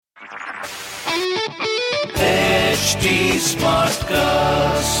HT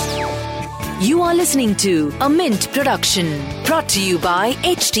Smartcast. You are listening to a Mint production brought to you by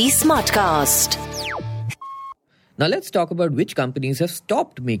HT Smartcast. Now let's talk about which companies have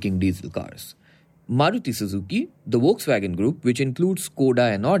stopped making diesel cars. Maruti Suzuki, the Volkswagen Group, which includes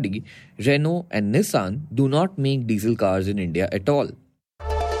Skoda and Audi, Renault and Nissan, do not make diesel cars in India at all.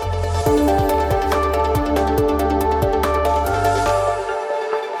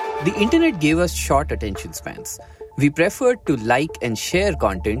 The internet gave us short attention spans. We preferred to like and share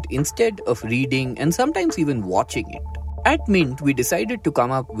content instead of reading and sometimes even watching it. At Mint, we decided to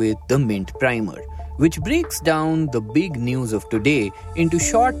come up with the Mint Primer, which breaks down the big news of today into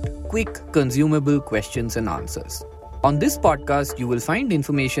short, quick, consumable questions and answers. On this podcast, you will find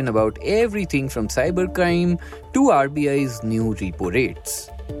information about everything from cybercrime to RBI's new repo rates.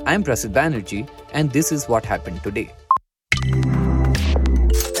 I'm Sumant Banerji, and this is what happened today.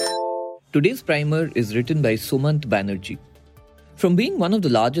 Today's primer is written by Sumant Banerji. From being one of the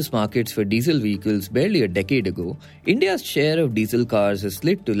largest markets for diesel vehicles barely a decade ago, India's share of diesel cars has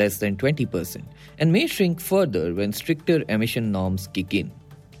slid to less than 20% and may shrink further when stricter emission norms kick in.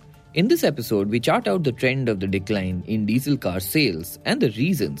 In this episode, we chart out the trend of the decline in diesel car sales and the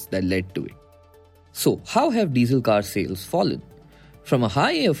reasons that led to it. So, how have diesel car sales fallen? From a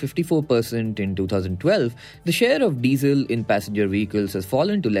high of 54% in 2012, the share of diesel in passenger vehicles has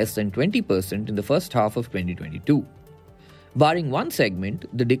fallen to less than 20% in the first half of 2022. Barring one segment,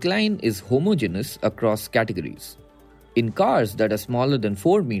 the decline is homogeneous across categories. In cars that are smaller than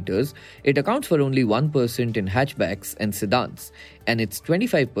 4 meters, it accounts for only 1% in hatchbacks and sedans, and it's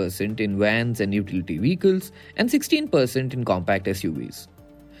 25% in vans and utility vehicles, and 16% in compact SUVs.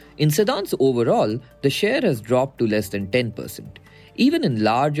 In sedans overall, the share has dropped to less than 10%. Even in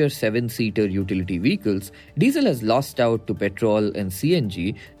larger 7-seater utility vehicles, diesel has lost out to petrol and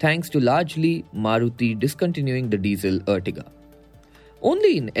CNG thanks to largely Maruti discontinuing the diesel Ertiga.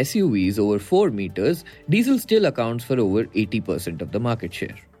 Only in SUVs over 4 meters, diesel still accounts for over 80% of the market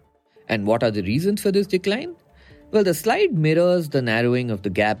share. And what are the reasons for this decline? Well, the slide mirrors the narrowing of the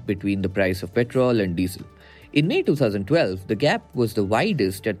gap between the price of petrol and diesel. In May 2012, the gap was the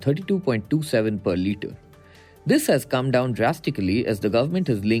widest at 32.27 per litre. This has come down drastically as the government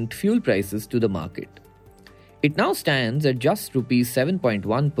has linked fuel prices to the market. It now stands at just Rs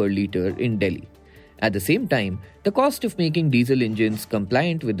 7.1 per litre in Delhi. At the same time, the cost of making diesel engines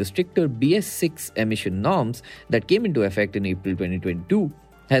compliant with the stricter BS6 emission norms that came into effect in April 2022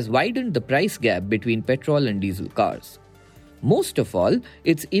 has widened the price gap between petrol and diesel cars. Most of all,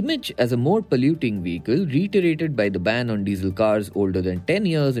 its image as a more polluting vehicle, reiterated by the ban on diesel cars older than 10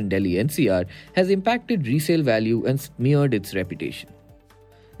 years in Delhi NCR, has impacted resale value and smeared its reputation.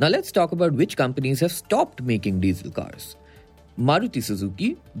 Now let's talk about which companies have stopped making diesel cars. Maruti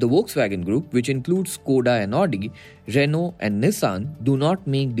Suzuki, the Volkswagen Group, which includes Skoda and Audi, Renault and Nissan, do not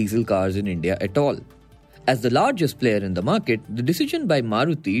make diesel cars in India at all. As the largest player in the market, the decision by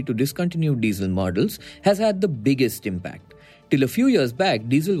Maruti to discontinue diesel models has had the biggest impact. Till a few years back,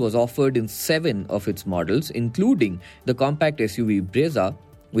 diesel was offered in 7 of its models, including the compact SUV Brezza,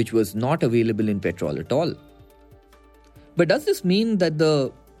 which was not available in petrol at all. But does this mean that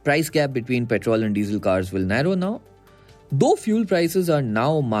the price gap between petrol and diesel cars will narrow now? Though fuel prices are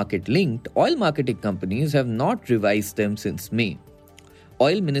now market-linked, oil marketing companies have not revised them since May.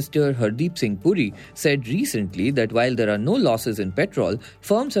 Oil Minister Hardeep Singh Puri said recently that while there are no losses in petrol,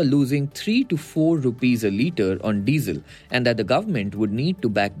 firms are losing 3 to 4 rupees a litre on diesel and that the government would need to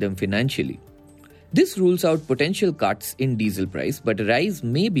back them financially. This rules out potential cuts in diesel price, but a rise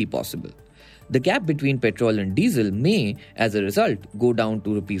may be possible. The gap between petrol and diesel may, as a result, go down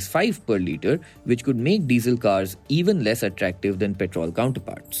to Rs 5 per litre, which could make diesel cars even less attractive than petrol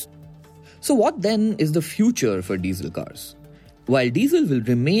counterparts. So what then is the future for diesel cars? While diesel will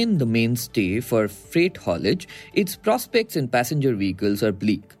remain the mainstay for freight haulage, its prospects in passenger vehicles are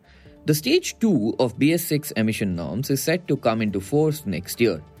bleak. The Stage 2 of BS6 emission norms is set to come into force next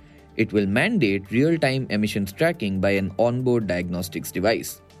year. It will mandate real-time emissions tracking by an onboard diagnostics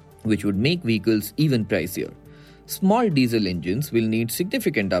device, which would make vehicles even pricier. Small diesel engines will need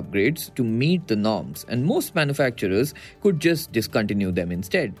significant upgrades to meet the norms, and most manufacturers could just discontinue them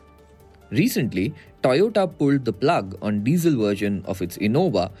instead. Recently, Toyota pulled the plug on diesel version of its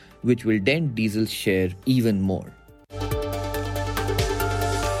Innova, which will dent diesel's share even more.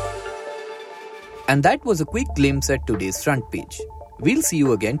 And that was a quick glimpse at today's front page. We'll see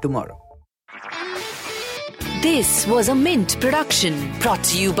you again tomorrow. This was a Mint production brought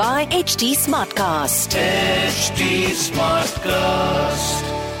to you by HT Smartcast. HT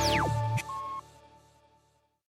Smartcast.